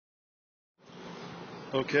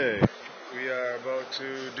Okay, we are about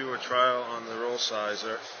to do a trial on the roll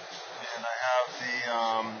sizer, and I have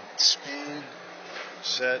the speed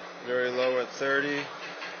set very low at 30.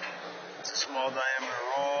 It's a small diameter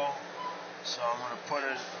roll, so I'm going to put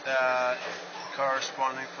it at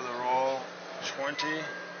corresponding for the roll 20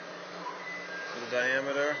 for the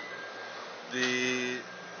diameter. The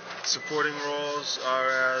supporting rolls are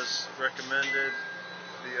as recommended.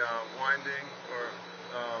 The winding or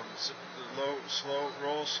the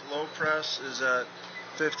slow press is at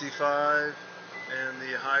 55, and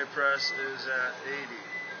the high press is at 80.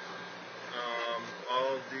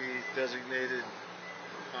 All of the designated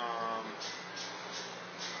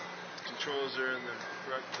controls are in the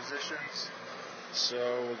correct positions. So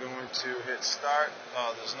we're going to hit start.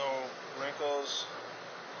 There's no wrinkles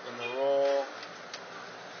in the roll.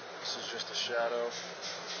 This is just a shadow.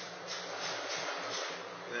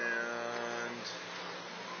 And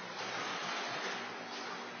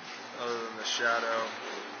other than the shadow,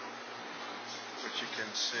 which you can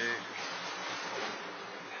see,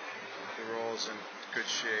 the roll's in good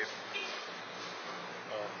shape,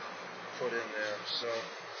 put in there. So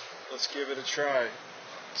let's give it a try,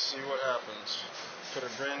 see what happens. Put a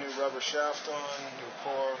brand new rubber shaft on, new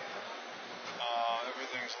core,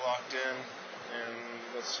 everything's locked in, and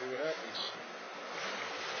let's see what happens.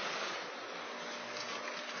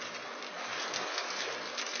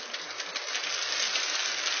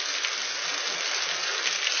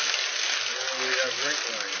 We have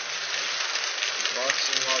wrinkling. Lots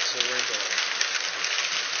and lots of wrinkling.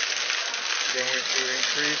 Going to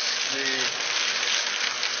increase the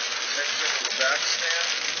tension of the back stand.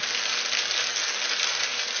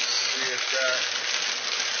 See if that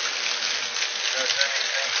has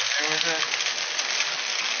anything to do with it.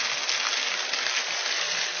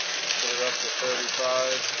 Put it up to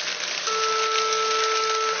 35.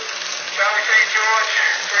 Charlie St. George,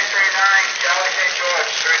 339. Charlie St.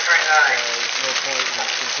 George, 339. There's no point in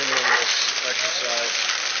continuing this exercise.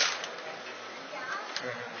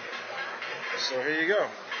 So here you go.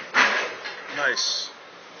 Nice.